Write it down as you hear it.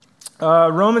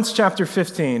Romans chapter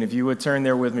 15, if you would turn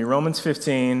there with me. Romans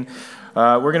 15.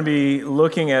 We're going to be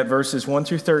looking at verses 1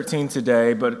 through 13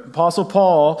 today, but Apostle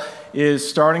Paul is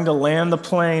starting to land the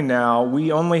plane now.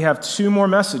 We only have 2 more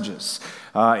messages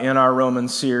in our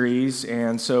Romans series,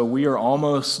 and so we are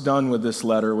almost done with this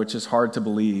letter, which is hard to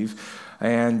believe.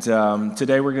 And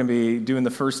today we're going to be doing the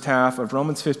first half of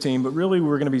Romans 15, but really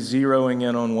we're going to be zeroing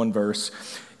in on one verse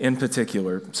in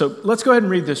particular. So let's go ahead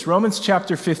and read this. Romans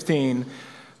chapter 15,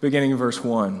 beginning in verse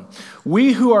 1.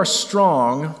 We who are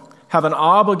strong have an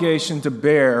obligation to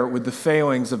bear with the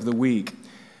failings of the weak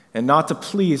and not to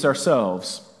please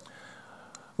ourselves.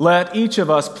 Let each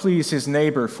of us please his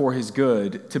neighbor for his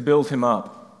good, to build him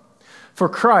up. For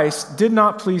Christ did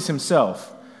not please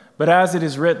himself, but as it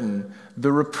is written,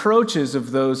 the reproaches of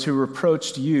those who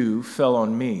reproached you fell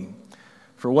on me.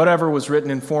 For whatever was written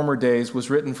in former days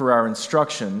was written for our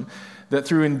instruction, that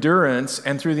through endurance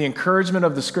and through the encouragement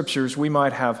of the Scriptures we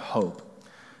might have hope.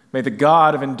 May the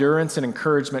God of endurance and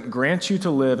encouragement grant you to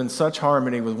live in such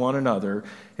harmony with one another,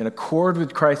 in accord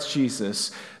with Christ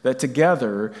Jesus, that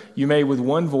together you may with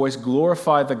one voice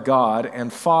glorify the God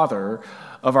and Father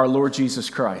of our Lord Jesus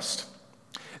Christ.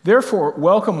 Therefore,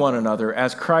 welcome one another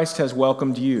as Christ has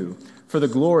welcomed you, for the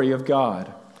glory of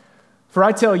God. For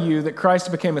I tell you that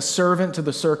Christ became a servant to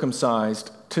the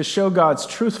circumcised to show God's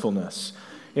truthfulness,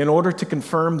 in order to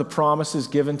confirm the promises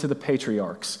given to the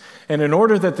patriarchs, and in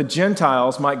order that the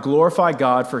Gentiles might glorify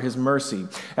God for his mercy.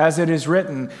 As it is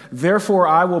written, therefore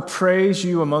I will praise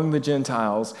you among the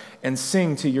Gentiles and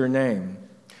sing to your name.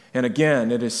 And again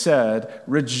it is said,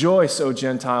 rejoice, O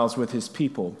Gentiles, with his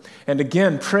people. And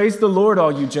again, praise the Lord,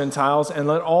 all you Gentiles, and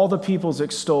let all the peoples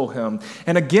extol him.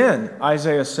 And again,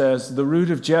 Isaiah says, the root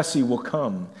of Jesse will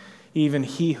come, even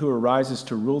he who arises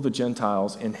to rule the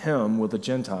Gentiles. In him will the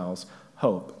Gentiles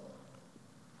hope.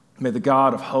 May the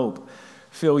God of hope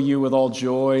fill you with all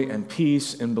joy and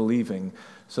peace in believing,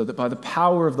 so that by the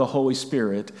power of the Holy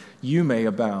Spirit you may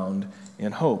abound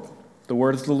in hope. The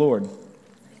word of the Lord.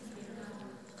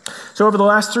 So over the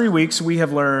last 3 weeks, we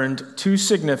have learned 2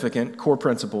 significant core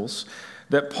principles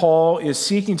that Paul is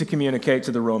seeking to communicate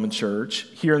to the Roman church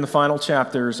here in the final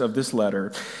chapters of this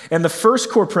letter. And the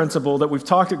first core principle that we've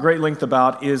talked at great length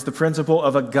about is the principle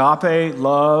of agape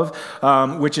love,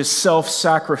 which is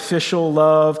self-sacrificial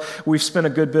love. We've spent a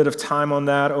good bit of time on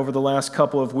that over the last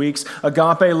couple of weeks.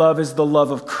 Agape love is the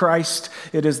love of Christ.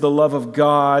 It is the love of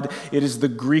God. It is the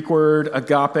Greek word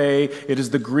agape. It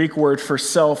is the Greek word for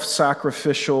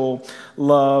self-sacrificial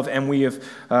love. And we have,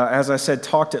 as I said,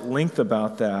 talked at length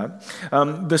about that.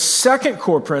 The second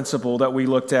core principle that we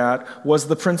looked at was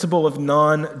the principle of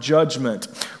non-judgment.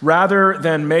 Rather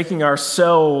than making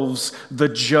ourselves the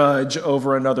judge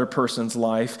over another person's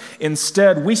life,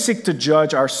 instead we seek to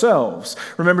judge ourselves.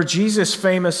 Remember, Jesus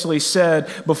famously said,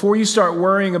 before you start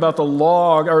worrying about the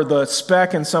log or the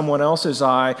speck in someone else's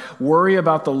eye, worry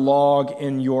about the log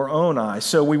in your own eye.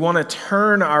 So we want to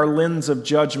turn our lens of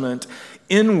judgment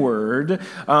inward,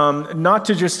 not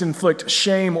to just inflict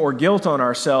shame or guilt on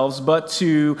ourselves, but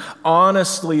to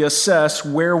honestly assess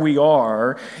where we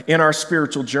are in our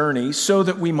spiritual journey so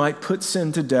that we might put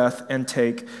sin to death and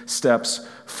take steps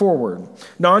forward.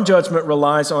 Non-judgment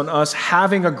relies on us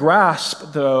having a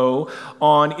grasp, though,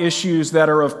 on issues that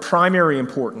are of primary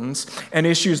importance and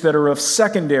issues that are of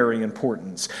secondary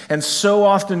importance. And so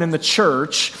often in the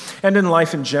church and in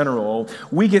life in general,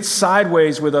 we get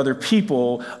sideways with other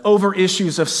people over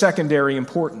issues of secondary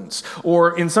importance.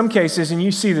 Or in some cases, and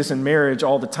you see this in marriage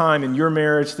all the time, in your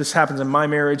marriage, this happens in my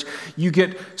marriage, you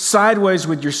get sideways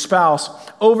with your spouse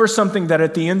over something that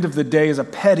at the end of the day is a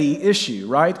petty issue,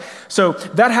 right? So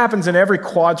that happens in every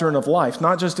quadrant of life,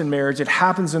 not just in marriage. It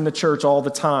happens in the church all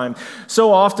the time.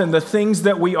 So often the things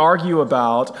that we argue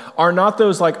about are not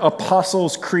those like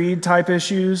Apostles' Creed type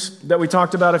issues that we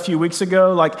talked about a few weeks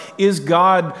ago. Like, is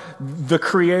God the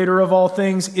creator of all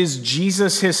things? Is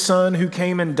Jesus his son who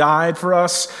came and died for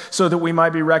us so that we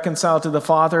might be reconciled to the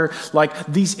Father? Like,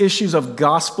 these issues of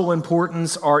gospel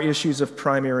importance are issues of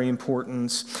primary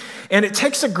importance. And it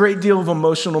takes a great deal of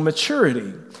emotional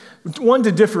maturity. One,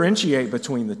 to differentiate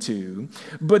between the two,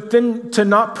 but then to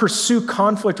not pursue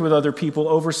conflict with other people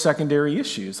over secondary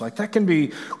issues. Like, that can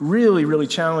be really, really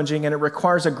challenging, and it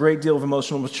requires a great deal of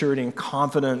emotional maturity and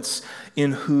confidence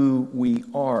in who we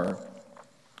are.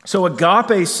 So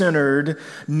agape-centered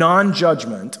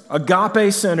non-judgment,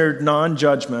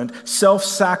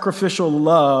 self-sacrificial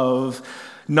love,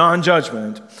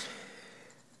 non-judgment,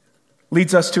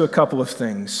 leads us to a couple of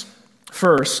things.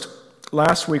 First,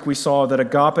 last week we saw that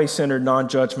agape-centered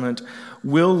non-judgment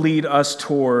will lead us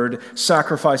toward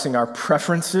sacrificing our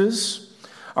preferences,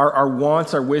 our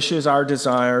wants, our wishes, our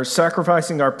desires,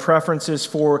 sacrificing our preferences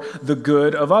for the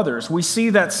good of others. We see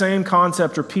that same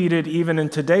concept repeated even in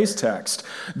today's text,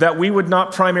 that we would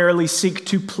not primarily seek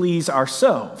to please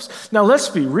ourselves. Now, let's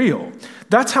be real.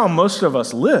 That's how most of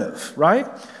us live, right?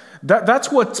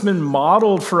 That's what's been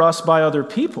modeled for us by other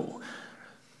people.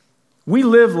 We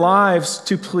live lives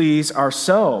to please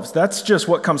ourselves. That's just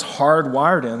what comes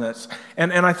hardwired in us.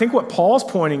 And I think what Paul's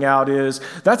pointing out is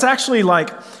that's actually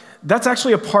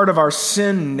a part of our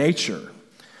sin nature.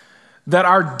 That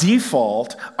our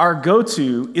default, our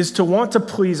go-to, is to want to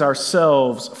please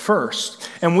ourselves first.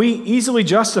 And we easily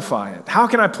justify it. How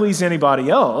can I please anybody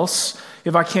else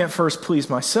if I can't first please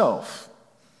myself?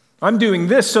 I'm doing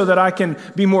this so that I can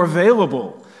be more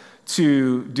available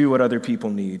to do what other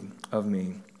people need of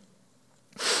me.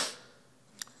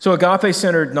 So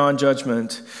agape-centered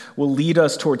non-judgment will lead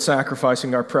us toward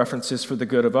sacrificing our preferences for the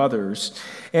good of others.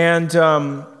 And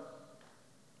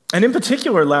in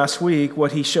particular, last week,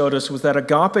 what he showed us was that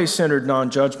agape-centered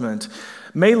non-judgment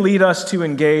may lead us to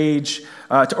engage,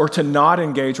 or to not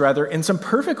engage, rather, in some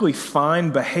perfectly fine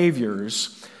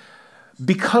behaviors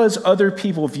because other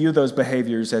people view those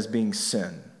behaviors as being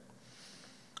sin.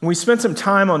 We spent some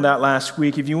time on that last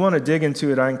week. If you want to dig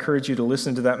into it, I encourage you to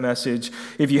listen to that message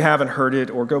if you haven't heard it,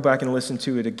 or go back and listen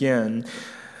to it again.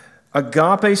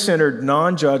 Agape-centered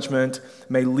non-judgment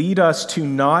may lead us to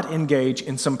not engage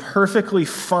in some perfectly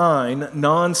fine,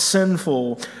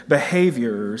 non-sinful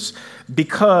behaviors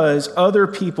because other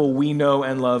people we know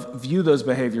and love view those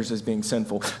behaviors as being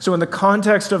sinful. So in the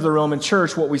context of the Roman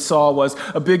church, what we saw was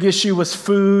a big issue was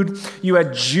food. You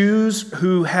had Jews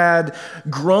who had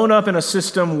grown up in a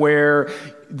system where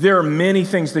there are many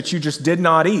things that you just did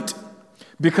not eat,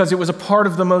 because it was a part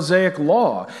of the Mosaic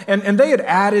law. And they had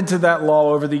added to that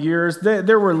law over the years.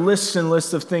 There were lists and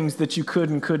lists of things that you could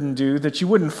and couldn't do that you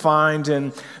wouldn't find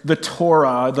in the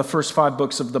Torah, the first 5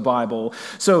 books of the Bible.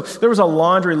 So there was a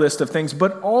laundry list of things,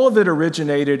 but all of it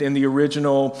originated in the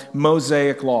original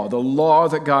Mosaic law, the law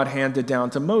that God handed down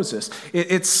to Moses.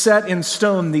 It set in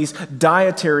stone these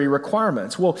dietary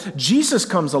requirements. Well, Jesus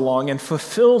comes along and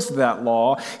fulfills that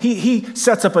law. He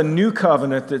sets up a new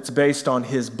covenant that's based on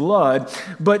his blood.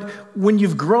 But when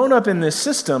you've grown up in this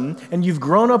system and you've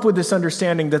grown up with this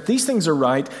understanding that these things are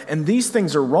right and these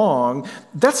things are wrong,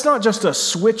 that's not just a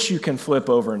switch you can flip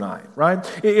overnight, right?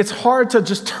 It's hard to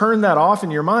just turn that off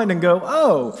in your mind and go,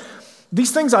 oh,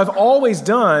 these things I've always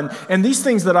done and these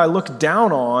things that I look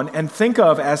down on and think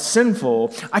of as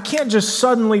sinful, I can't just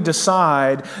suddenly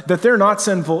decide that they're not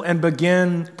sinful and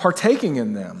begin partaking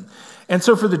in them. And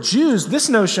so for the Jews, this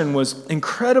notion was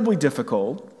incredibly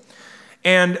difficult.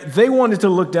 And they wanted to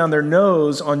look down their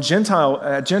nose on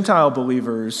Gentile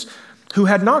believers who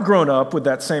had not grown up with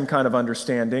that same kind of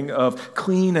understanding of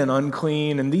clean and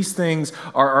unclean, and these things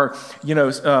are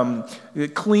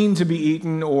clean to be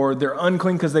eaten, or they're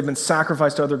unclean because they've been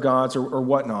sacrificed to other gods or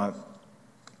whatnot.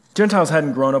 Gentiles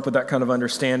hadn't grown up with that kind of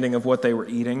understanding of what they were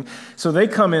eating, so they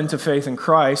come into faith in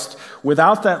Christ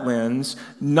without that lens,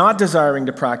 not desiring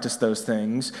to practice those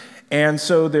things. And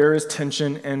so there is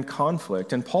tension and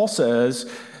conflict. And Paul says,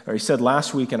 or he said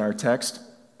last week in our text,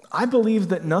 I believe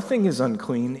that nothing is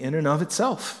unclean in and of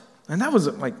itself. And that was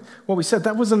like what we said,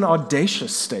 that was an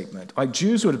audacious statement. Like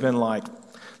Jews would have been like,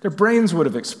 their brains would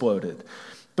have exploded.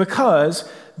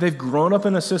 Because they've grown up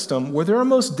in a system where there are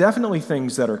most definitely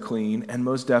things that are clean and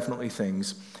most definitely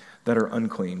things that are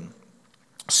unclean.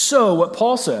 So what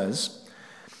Paul says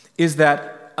is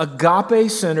that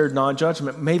agape-centered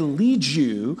non-judgment may lead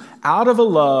you out of a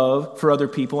love for other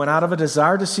people and out of a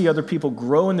desire to see other people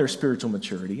grow in their spiritual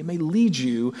maturity. It may lead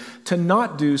you to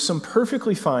not do some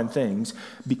perfectly fine things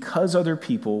because other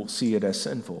people see it as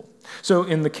sinful. So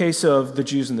in the case of the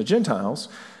Jews and the Gentiles,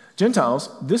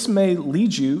 this may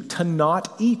lead you to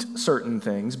not eat certain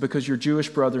things because your Jewish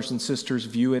brothers and sisters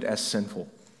view it as sinful.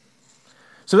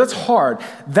 So that's hard.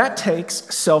 That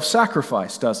takes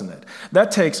self-sacrifice, doesn't it?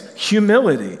 That takes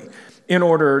humility in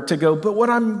order to go, but what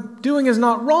I'm doing is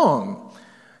not wrong.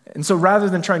 And so rather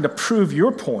than trying to prove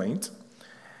your point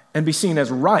and be seen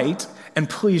as right and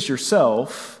please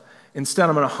yourself, instead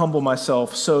I'm going to humble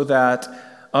myself so that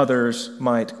others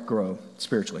might grow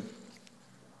spiritually.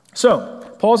 So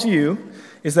Paul's view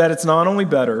is that it's not only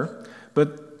better,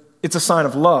 but it's a sign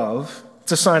of love,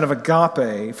 it's a sign of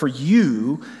agape for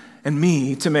you and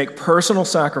me to make personal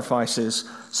sacrifices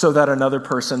so that another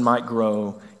person might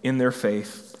grow in their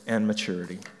faith and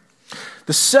maturity.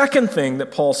 The second thing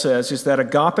that Paul says is that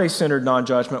agape-centered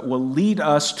non-judgment will lead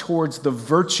us towards the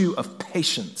virtue of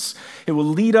patience. It will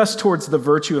lead us towards the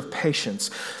virtue of patience.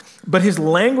 But his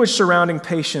language surrounding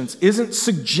patience isn't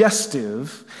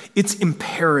suggestive, it's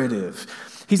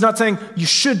imperative. He's not saying you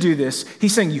should do this.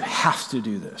 He's saying you have to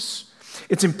do this.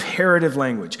 It's imperative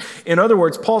language. In other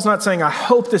words, Paul's not saying, I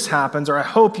hope this happens or I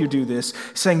hope you do this.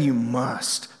 He's saying you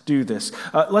must do this.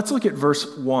 Let's look at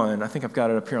verse 1. I think I've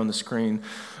got it up here on the screen.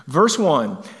 Verse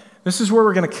 1. This is where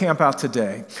we're going to camp out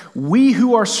today. We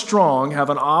who are strong have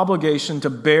an obligation to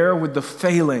bear with the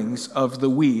failings of the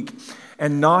weak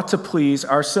and not to please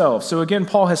ourselves. So again,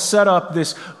 Paul has set up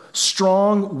this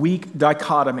strong, weak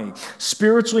dichotomy.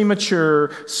 Spiritually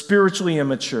mature, spiritually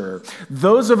immature.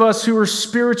 Those of us who are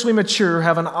spiritually mature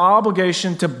have an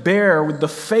obligation to bear with the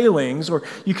failings, or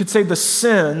you could say the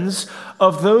sins,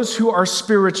 of those who are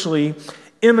spiritually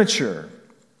immature.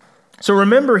 So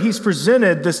remember, he's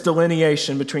presented this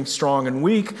delineation between strong and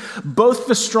weak. Both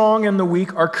the strong and the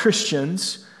weak are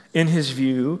Christians in his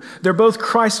view. They're both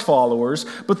Christ followers,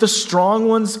 but the strong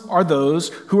ones are those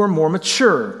who are more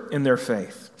mature in their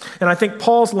faith. And I think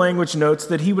Paul's language notes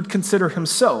that he would consider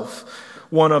himself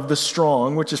one of the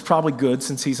strong, which is probably good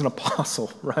since he's an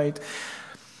apostle, right?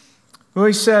 What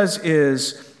he says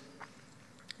is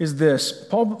this.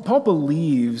 Paul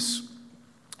believes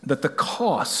that the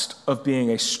cost of being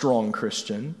a strong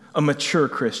Christian, a mature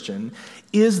Christian,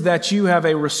 is that you have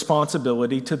a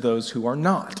responsibility to those who are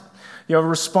not. You have a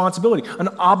responsibility, an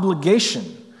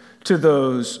obligation to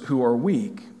those who are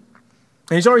weak.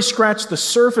 And he's already scratched the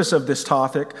surface of this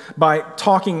topic by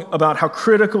talking about how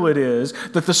critical it is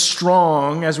that the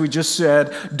strong, as we just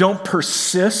said, don't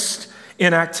persist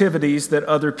in activities that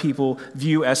other people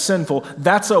view as sinful.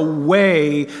 That's a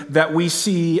way that we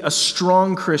see a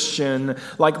strong Christian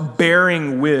like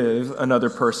bearing with another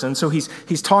person. So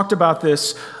he's talked about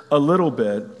this a little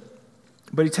bit,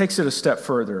 but he takes it a step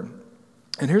further.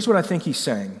 And here's what I think he's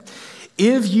saying.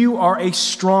 If you are a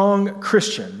strong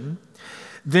Christian,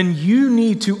 then you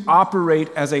need to operate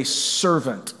as a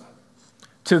servant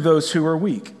to those who are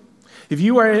weak. If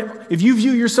you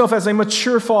view yourself as a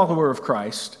mature follower of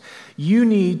Christ, you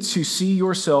need to see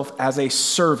yourself as a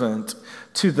servant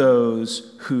to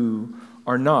those who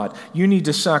are not. You need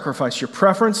to sacrifice your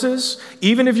preferences,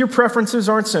 even if your preferences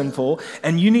aren't sinful,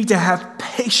 and you need to have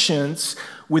patience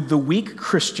with the weak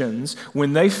Christians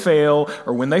when they fail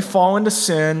or when they fall into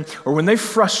sin or when they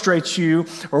frustrate you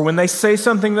or when they say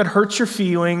something that hurts your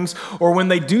feelings or when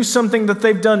they do something that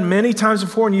they've done many times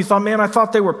before and you thought, man, I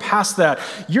thought they were past that.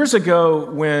 Years ago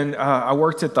when I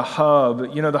worked at the Hub,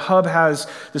 the Hub has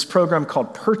this program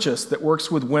called Purchase that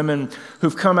works with women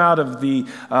who've come out of the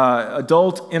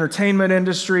adult entertainment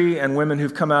industry and women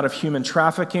who've come out of human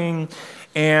trafficking.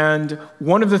 And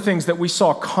one of the things that we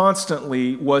saw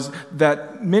constantly was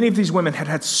that many of these women had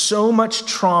had so much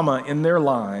trauma in their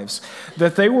lives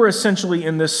that they were essentially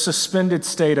in this suspended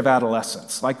state of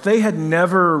adolescence. Like they had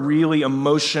never really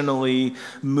emotionally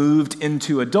moved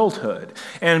into adulthood.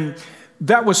 And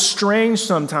that was strange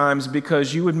sometimes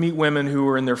because you would meet women who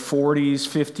were in their 40s,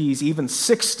 50s, even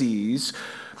 60s,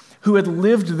 who had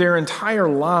lived their entire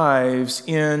lives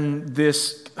in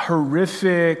this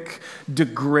horrific,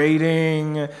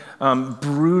 degrading,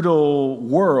 brutal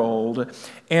world.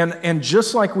 And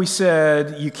just like we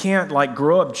said, you can't like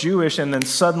grow up Jewish and then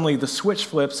suddenly the switch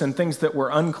flips and things that were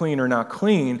unclean are now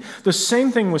clean. The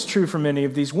same thing was true for many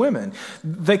of these women.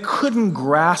 They couldn't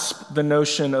grasp the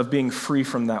notion of being free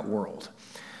from that world.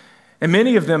 And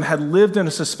many of them had lived in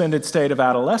a suspended state of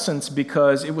adolescence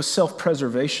because it was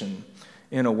self-preservation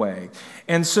in a way.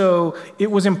 And so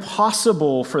it was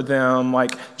impossible for them,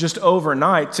 like just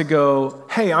overnight, to go,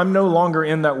 hey, I'm no longer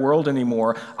in that world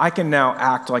anymore. I can now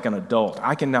act like an adult.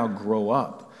 I can now grow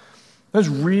up. That was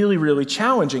really, really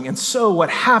challenging. And so what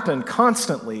happened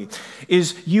constantly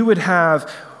is we would have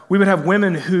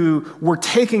women who were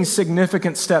taking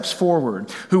significant steps forward,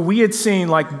 who we had seen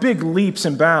like big leaps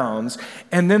and bounds,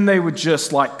 and then they would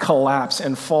just like collapse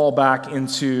and fall back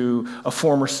into a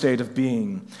former state of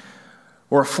being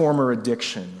or a former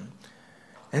addiction.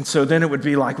 And so then it would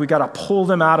be like, we got to pull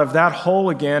them out of that hole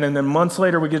again, and then months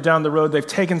later we get down the road, they've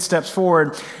taken steps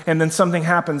forward, and then something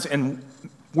happens, and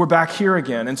we're back here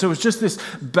again. And so it's just this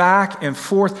back and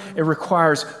forth. It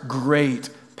requires great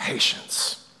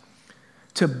patience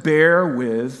to bear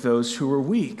with those who are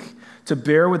weak, to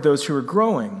bear with those who are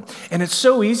growing. And it's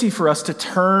so easy for us to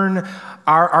turn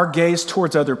our gaze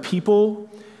towards other people,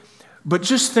 but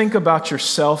just think about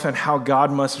yourself and how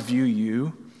God must view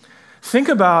you. Think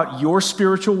about your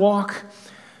spiritual walk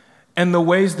and the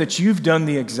ways that you've done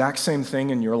the exact same thing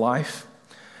in your life.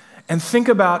 And think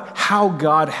about how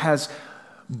God has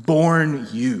borne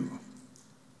you.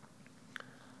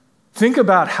 Think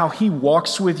about how he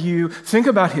walks with you. Think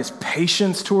about his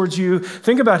patience towards you.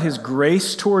 Think about his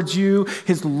grace towards you,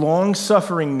 his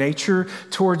long-suffering nature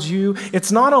towards you.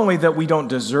 It's not only that we don't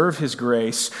deserve his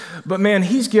grace, but man,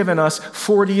 he's given us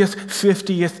 40th,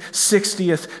 50th,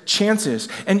 60th chances.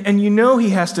 And you know he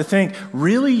has to think,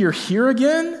 really, you're here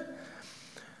again?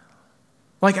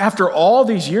 Like after all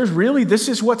these years, really, this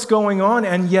is what's going on,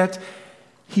 and yet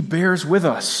he bears with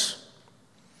us.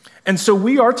 And so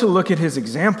we are to look at his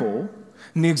example,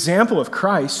 and the example of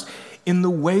Christ, in the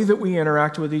way that we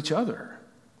interact with each other.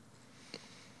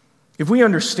 If we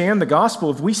understand the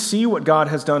gospel, if we see what God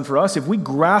has done for us, if we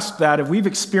grasp that, if we've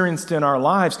experienced it in our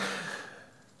lives,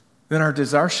 then our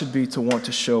desire should be to want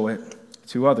to show it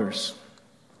to others.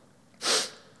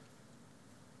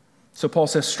 So Paul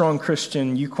says, strong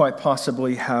Christian, you quite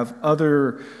possibly have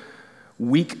other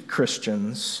weak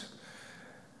Christians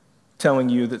telling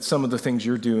you that some of the things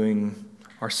you're doing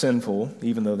are sinful,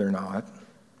 even though they're not.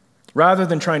 Rather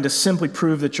than trying to simply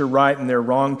prove that you're right and they're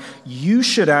wrong, you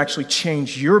should actually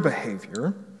change your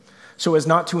behavior so as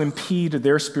not to impede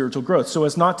their spiritual growth, so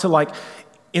as not to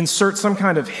insert some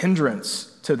kind of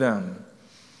hindrance to them.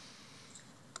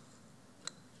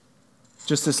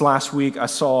 Just this last week, I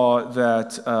saw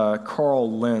that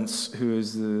Carl Lentz, who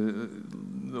is the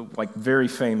very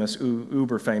famous,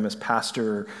 uber famous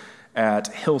pastor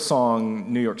at Hillsong,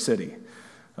 New York City.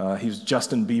 He was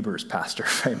Justin Bieber's pastor,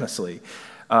 famously,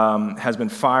 has been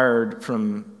fired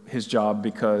from his job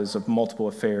because of multiple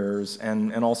affairs,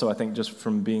 and also I think just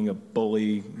from being a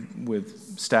bully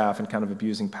with staff and kind of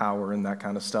abusing power and that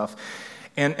kind of stuff.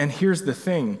 And here's the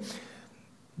thing.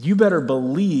 You better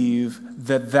believe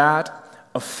that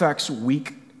affects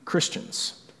weak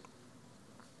Christians,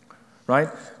 right?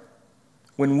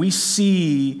 When we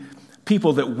see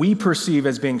people that we perceive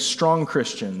as being strong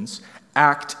Christians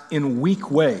act in weak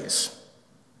ways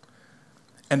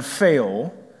and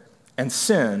fail and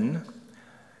sin,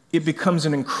 it becomes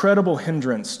an incredible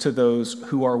hindrance to those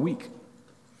who are weak.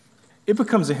 It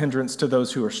becomes a hindrance to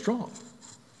those who are strong.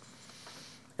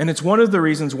 And it's one of the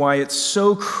reasons why it's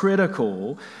so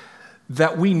critical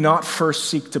that we not first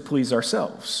seek to please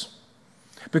ourselves.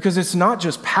 Because it's not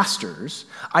just pastors.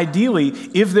 Ideally,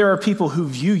 if there are people who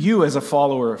view you as a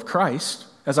follower of Christ,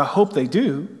 as I hope they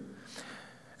do,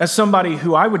 as somebody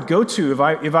who I would go to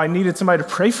if I needed somebody to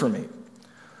pray for me,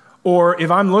 or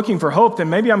if I'm looking for hope, then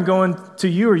maybe I'm going to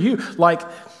you or you. Like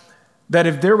that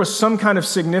if there was some kind of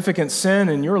significant sin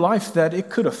in your life, that it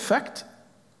could affect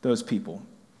those people.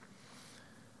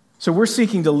 So we're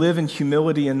seeking to live in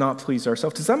humility and not please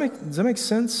ourselves. Does that make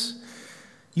sense?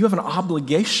 You have an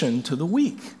obligation to the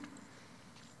weak.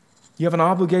 You have an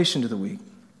obligation to the weak.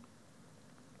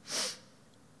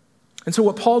 And so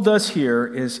what Paul does here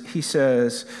is he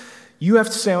says, you have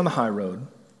to stay on the high road,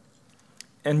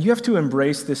 and you have to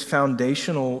embrace this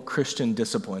foundational Christian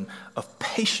discipline of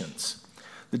patience,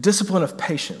 the discipline of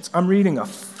patience. I'm reading a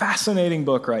fascinating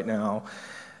book right now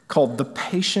called The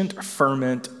Patient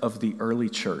Ferment of the Early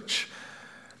Church.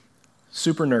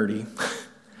 Super nerdy.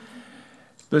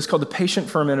 But it's called The Patient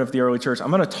Ferment of the Early Church. I'm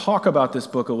going to talk about this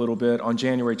book a little bit on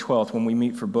January 12th when we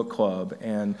meet for book club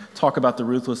and talk about the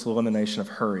ruthless elimination of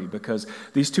hurry, because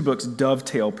these two books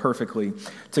dovetail perfectly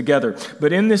together.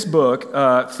 But in this book,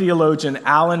 theologian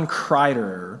Alan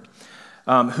Kreider,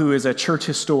 who is a church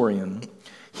historian,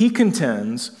 he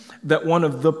contends that one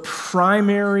of the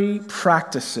primary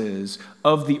practices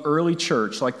of the early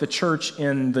church, like the church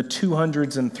in the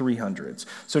 200s and 300s,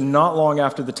 so not long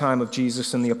after the time of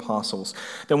Jesus and the apostles,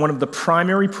 that one of the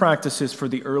primary practices for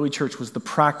the early church was the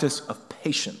practice of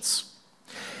patience.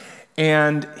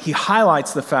 And he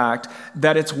highlights the fact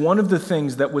that it's one of the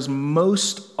things that was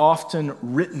most often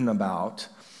written about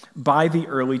by the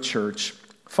early church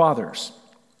fathers.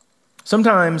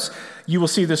 Sometimes you will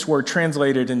see this word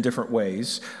translated in different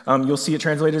ways. You'll see it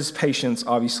translated as patience,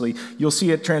 obviously. You'll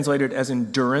see it translated as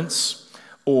endurance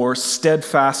or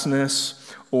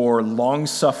steadfastness or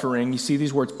long-suffering. You see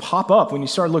these words pop up when you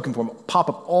start looking for them, pop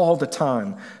up all the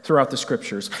time throughout the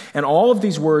scriptures. And all of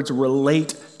these words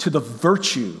relate to the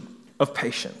virtue of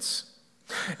patience.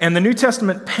 And the New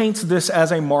Testament paints this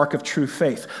as a mark of true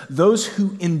faith. Those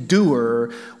who endure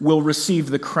will receive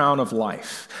the crown of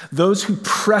life. Those who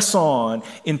press on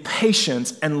in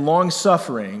patience and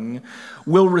long-suffering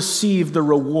will receive the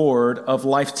reward of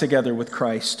life together with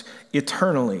Christ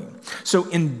eternally. So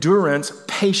endurance,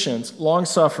 patience,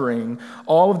 long-suffering,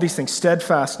 all of these things,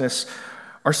 steadfastness,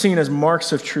 are seen as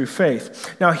marks of true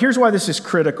faith. Now, here's why this is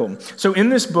critical. So in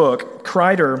this book,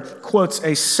 Kreider quotes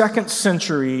a 2nd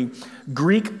century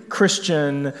Greek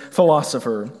Christian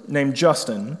philosopher named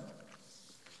Justin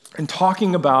and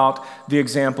talking about the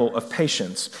example of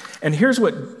patience. And here's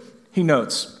what he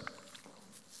notes,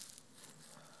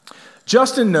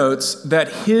 Justin notes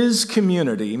that his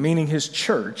community, meaning his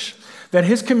church, that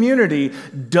his community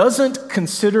doesn't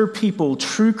consider people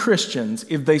true Christians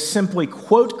if they simply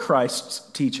quote Christ's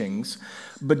teachings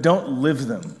but don't live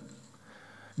them.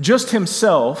 Justin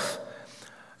himself,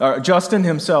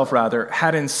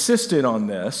 had insisted on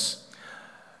this.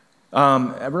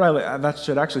 That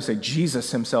should actually say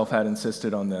Jesus himself had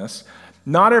insisted on this.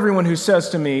 Not everyone who says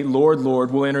to me, Lord, Lord,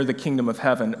 will enter the kingdom of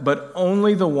heaven, but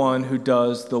only the one who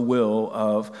does the will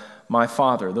of my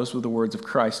Father. Those were the words of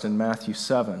Christ in Matthew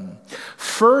 7.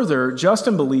 Further,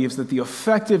 Justin believes that the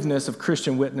effectiveness of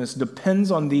Christian witness depends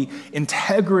on the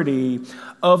integrity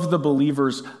of the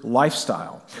believer's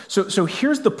lifestyle. So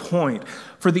here's the point.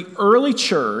 For the early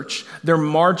church, they're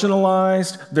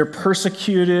marginalized, they're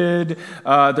persecuted,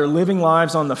 they're living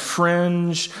lives on the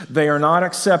fringe, they are not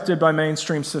accepted by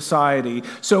mainstream society.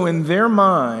 So in their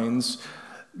minds,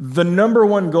 the number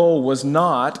one goal was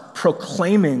not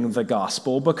proclaiming the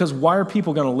gospel, because why are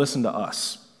people going to listen to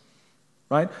us?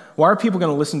 Right? Why are people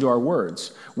going to listen to our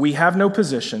words? We have no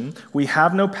position, we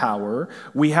have no power,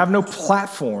 we have no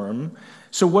platform.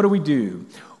 So what do?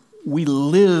 We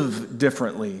live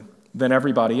differently than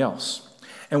everybody else.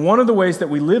 And one of the ways that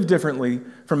we live differently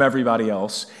from everybody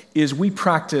else is we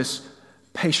practice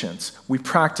patience, we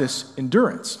practice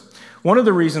endurance. One of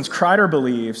the reasons Kreider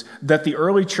believes that the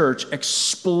early church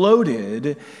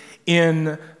exploded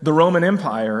in the Roman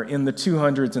Empire in the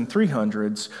 200s and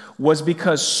 300s was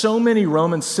because so many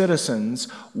Roman citizens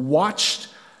watched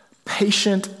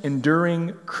patient,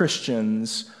 enduring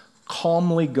Christians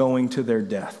calmly going to their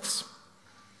deaths.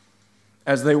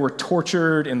 As they were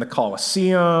tortured in the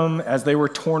Colosseum, as they were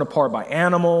torn apart by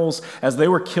animals, as they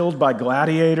were killed by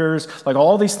gladiators, like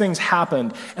all these things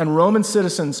happened, and Roman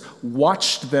citizens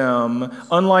watched them,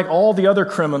 unlike all the other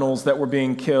criminals that were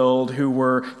being killed who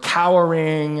were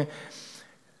cowering.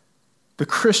 The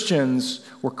Christians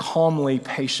were calmly,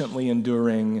 patiently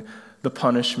enduring the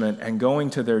punishment and going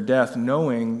to their death,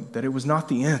 knowing that it was not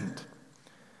the end.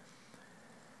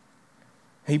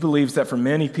 He believes that for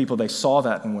many people, they saw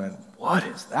that and went, what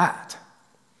is that?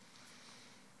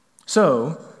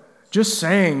 So, just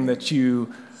saying that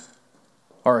you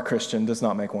are a Christian does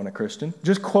not make one a Christian.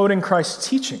 Just quoting Christ's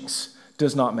teachings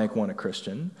does not make one a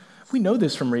Christian. We know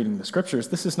this from reading the scriptures.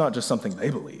 This is not just something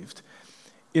they believed.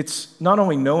 It's not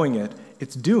only knowing it,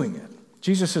 it's doing it.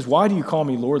 Jesus says, why do you call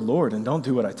me Lord, Lord, and don't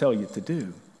do what I tell you to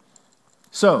do?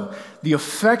 So, the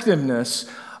effectiveness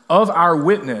of our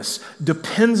witness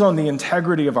depends on the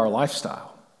integrity of our lifestyle.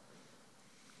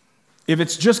 If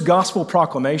it's just gospel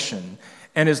proclamation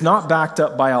and is not backed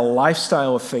up by a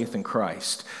lifestyle of faith in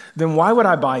Christ, then why would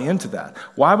I buy into that?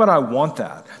 Why would I want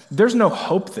that? There's no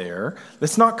hope there.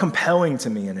 It's not compelling to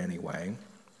me in any way.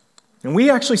 And we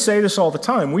actually say this all the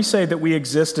time. We say that we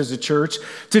exist as a church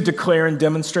to declare and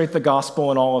demonstrate the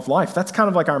gospel in all of life. That's kind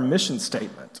of like our mission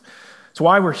statement. It's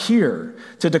why we're here,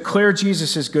 to declare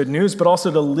Jesus' good news, but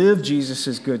also to live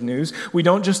Jesus' good news. We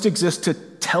don't just exist to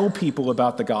tell people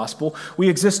about the gospel. We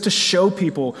exist to show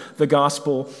people the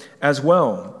gospel as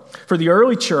well. For the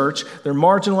early church, they're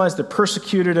marginalized, they're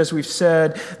persecuted, as we've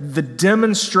said. The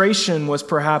demonstration was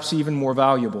perhaps even more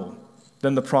valuable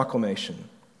than the proclamation.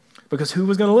 Because who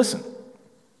was going to listen?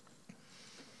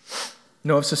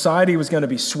 If society was going to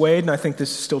be swayed, and I think this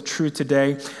is still true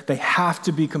today, they have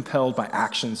to be compelled by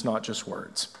actions, not just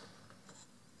words.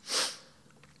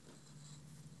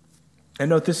 And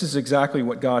note, this is exactly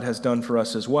what God has done for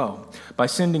us as well, by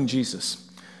sending Jesus.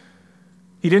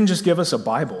 He didn't just give us a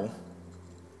Bible,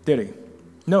 did he?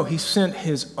 No, he sent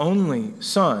his only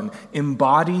Son,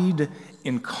 embodied,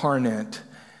 incarnate,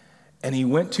 and he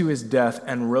went to his death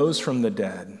and rose from the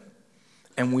dead,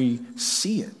 and we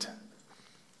see it.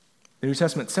 The New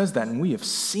Testament says that, and we have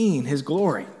seen his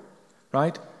glory,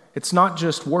 right? It's not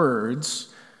just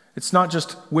words. It's not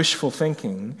just wishful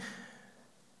thinking.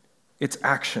 It's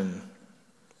action.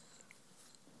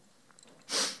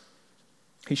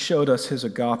 He showed us his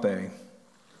agape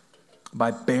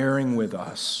by bearing with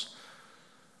us,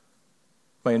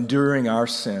 by enduring our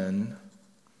sin,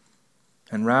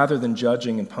 and rather than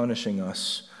judging and punishing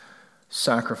us,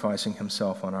 sacrificing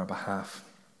himself on our behalf.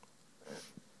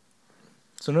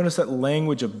 So notice that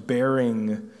language of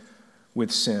bearing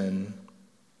with sin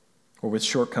or with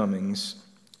shortcomings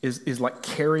is like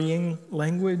carrying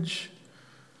language.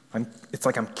 It's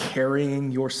like I'm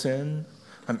carrying your sin.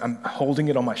 I'm holding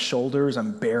it on my shoulders.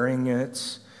 I'm bearing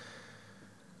it,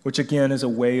 which again is a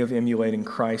way of emulating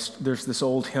Christ. There's this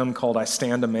old hymn called I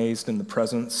Stand Amazed in the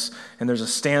Presence, and there's a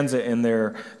stanza in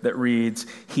there that reads,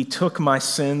 He took my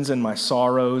sins and my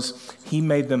sorrows. He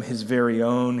made them his very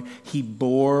own. He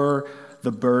bore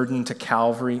the burden to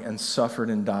Calvary and suffered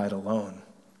and died alone.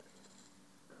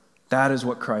 That is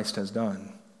what Christ has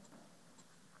done.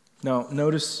 Now,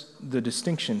 notice the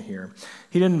distinction here.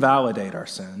 He didn't validate our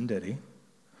sin, did he?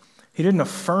 He didn't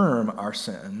affirm our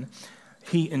sin.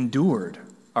 He endured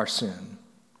our sin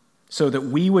so that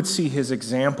we would see his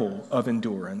example of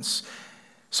endurance,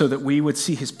 so that we would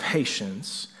see his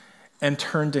patience and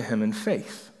turn to him in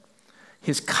faith.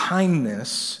 His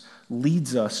kindness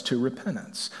leads us to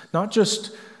repentance. Not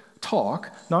just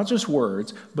talk, not just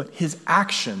words, but his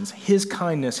actions, his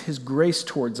kindness, his grace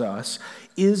towards us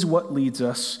is what leads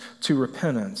us to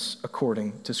repentance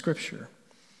according to Scripture.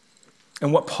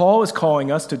 And what Paul is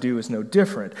calling us to do is no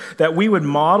different, that we would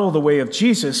model the way of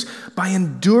Jesus by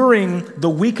enduring the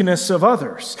weakness of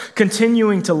others,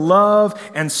 continuing to love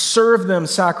and serve them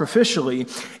sacrificially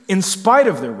in spite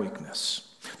of their weakness,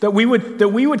 that we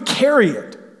would carry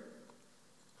it.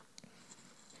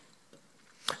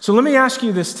 So let me ask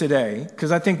you this today,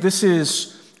 because I think this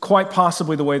is quite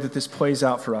possibly the way that this plays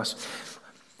out for us.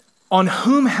 On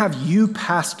whom have you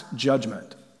passed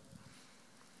judgment?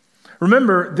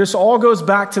 Remember, this all goes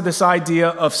back to this idea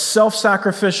of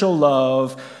self-sacrificial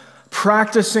love,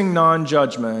 practicing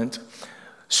non-judgment,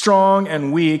 strong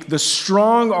and weak. The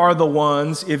strong are the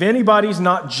ones, if anybody's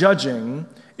not judging,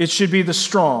 it should be the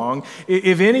strong.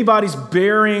 If anybody's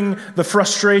bearing the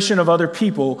frustration of other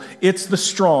people, it's the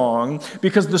strong,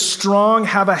 because the strong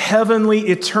have a heavenly,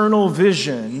 eternal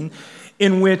vision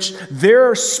in which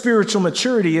their spiritual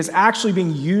maturity is actually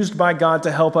being used by God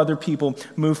to help other people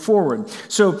move forward.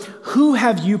 So who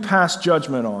have you passed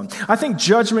judgment on? I think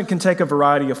judgment can take a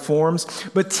variety of forms,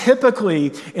 but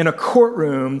typically in a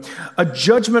courtroom, a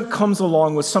judgment comes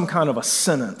along with some kind of a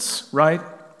sentence, right?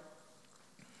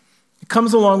 It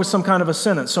comes along with some kind of a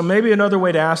sentence. So maybe another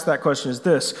way to ask that question is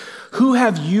this: who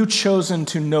have you chosen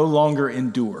to no longer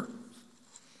endure?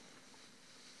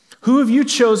 Who have you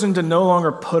chosen to no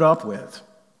longer put up with?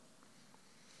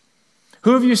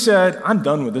 Who have you said, I'm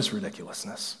done with this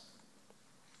ridiculousness?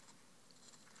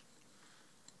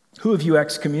 Who have you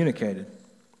excommunicated?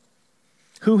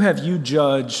 Who have you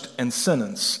judged and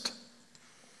sentenced?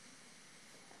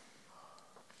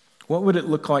 What would it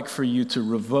look like for you to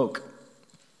revoke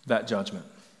that judgment?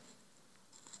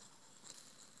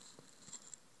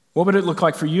 What would it look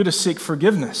like for you to seek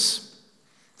forgiveness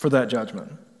for that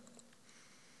judgment?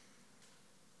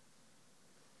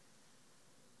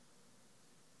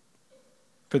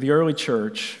 For the early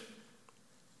church,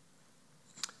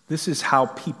 this is how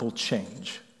people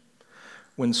change.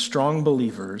 When strong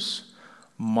believers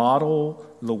model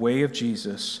the way of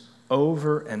Jesus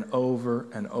over and over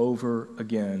and over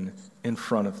again in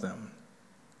front of them.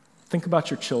 Think about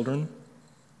your children.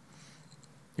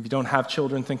 If you don't have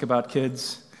children, think about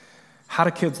kids. How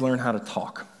do kids learn how to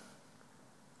talk?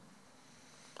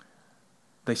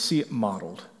 They see it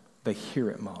modeled. They hear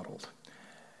it modeled.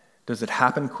 Does it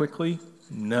happen quickly?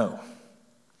 No.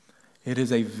 It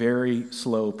is a very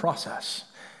slow process.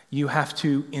 You have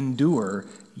to endure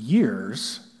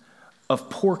years of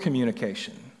poor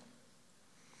communication.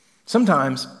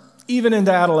 Sometimes even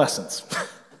into adolescence.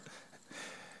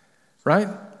 Right?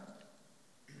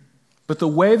 But the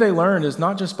way they learn is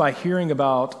not just by hearing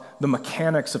about the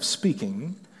mechanics of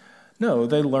speaking. No,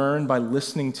 they learn by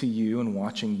listening to you and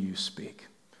watching you speak.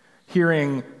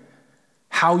 Hearing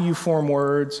how you form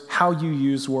words, how you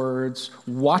use words,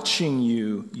 watching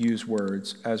you use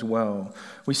words as well.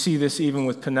 We see this even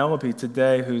with Penelope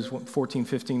today, who's 14,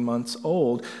 15 months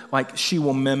old. Like, she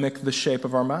will mimic the shape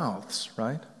of our mouths,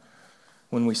 right?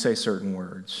 When we say certain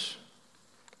words.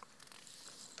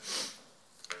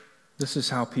 This is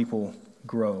how people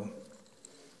grow.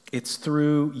 It's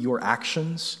through your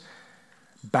actions,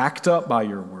 backed up by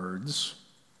your words,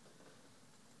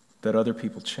 that other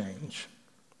people change.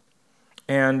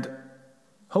 And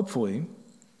hopefully,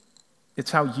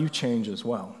 it's how you change as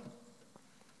well.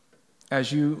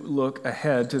 As you look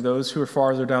ahead to those who are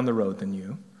farther down the road than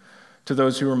you, to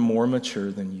those who are more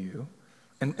mature than you.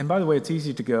 And by the way, it's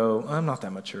easy to go, I'm not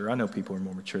that mature. I know people are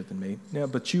more mature than me. Yeah,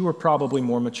 but you are probably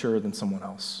more mature than someone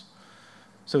else.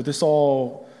 So this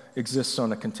all exists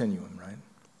on a continuum, right?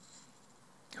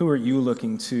 Who are you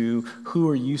looking to? Who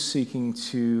are you seeking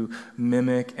to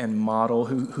mimic and model?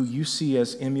 Who you see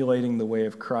as emulating the way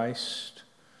of Christ?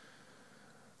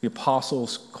 The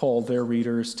apostles called their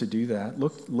readers to do that.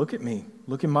 Look at me.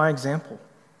 Look at my example.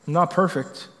 I'm not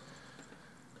perfect.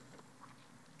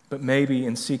 But maybe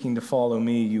in seeking to follow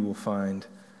me, you will find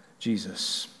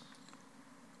Jesus.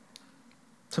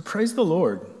 So praise the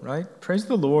Lord, right? Praise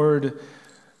the Lord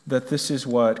that this is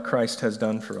what Christ has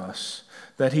done for us.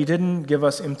 that he didn't give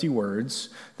us empty words,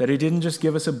 that he didn't just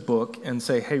give us a book and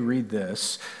say, hey, read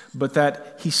this, but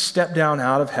that he stepped down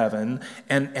out of heaven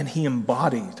and he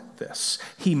embodied this.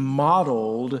 He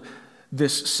modeled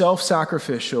this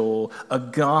self-sacrificial,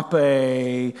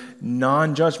 agape,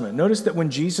 non-judgment. Notice that when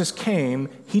Jesus came,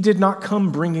 he did not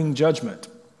come bringing judgment.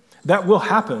 That will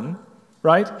happen,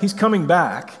 right? He's coming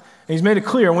back, and he's made it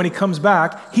clear when he comes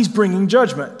back, he's bringing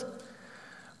judgment.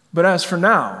 But as for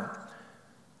now,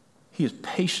 he is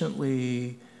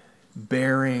patiently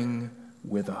bearing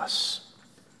with us.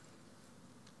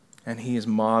 And he is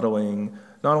modeling,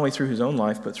 not only through his own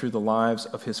life, but through the lives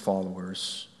of his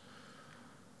followers,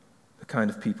 the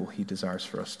kind of people he desires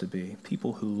for us to be,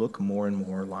 people who look more and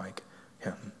more like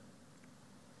him.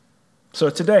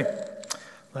 So today,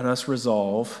 let us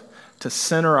resolve to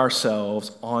center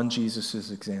ourselves on Jesus'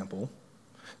 example,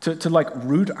 to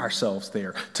root ourselves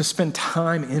there, to spend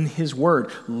time in his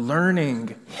word,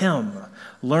 learning him,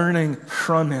 learning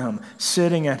from him,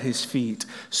 sitting at his feet,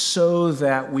 so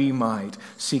that we might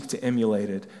seek to emulate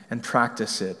it and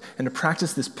practice it, and to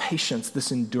practice this patience,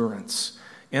 this endurance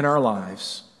in our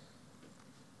lives.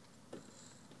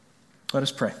 Let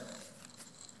us pray.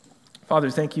 Father,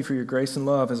 thank you for your grace and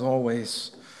love as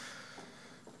always.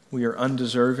 We are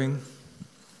undeserving.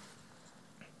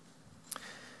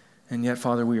 And yet,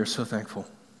 Father, we are so thankful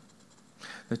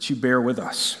that you bear with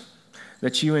us,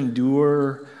 that you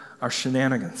endure our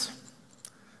shenanigans.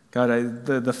 God,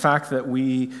 the fact that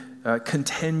we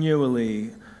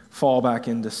continually fall back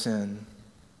into sin.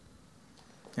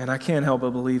 And I can't help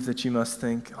but believe that you must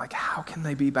think, how can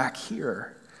they be back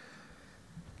here?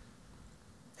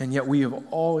 And yet we have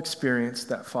all experienced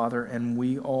that, Father, and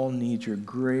we all need your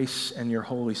grace and your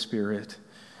Holy Spirit,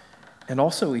 and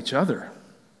also each other,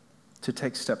 to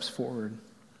take steps forward.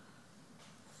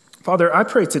 Father, I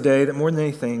pray today that more than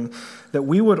anything, that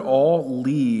we would all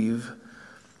leave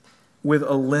with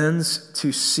a lens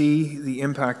to see the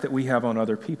impact that we have on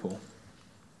other people.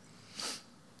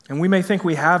 And we may think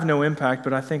we have no impact,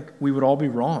 but I think we would all be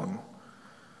wrong.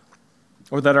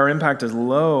 Or that our impact is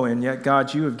low, and yet,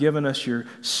 God, you have given us your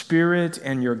Spirit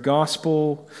and your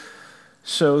gospel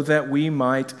so that we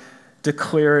might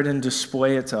declare it and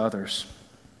display it to others.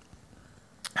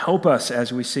 Help us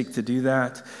as we seek to do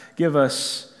that. Give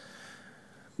us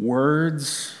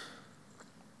words.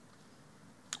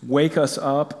 Wake us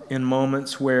up in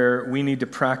moments where we need to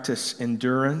practice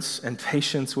endurance and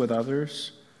patience with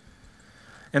others.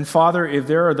 And Father, if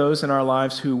there are those in our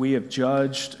lives who we have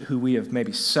judged, who we have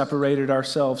maybe separated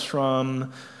ourselves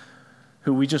from,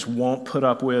 who we just won't put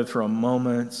up with for a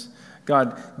moment,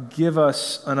 God, give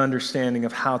us an understanding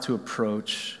of how to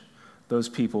approach those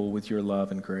people with your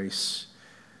love and grace.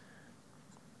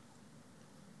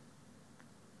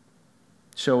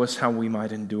 Show us how we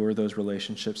might endure those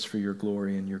relationships for your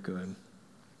glory and your good.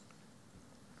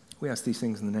 We ask these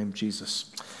things in the name of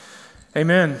Jesus.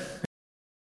 Amen.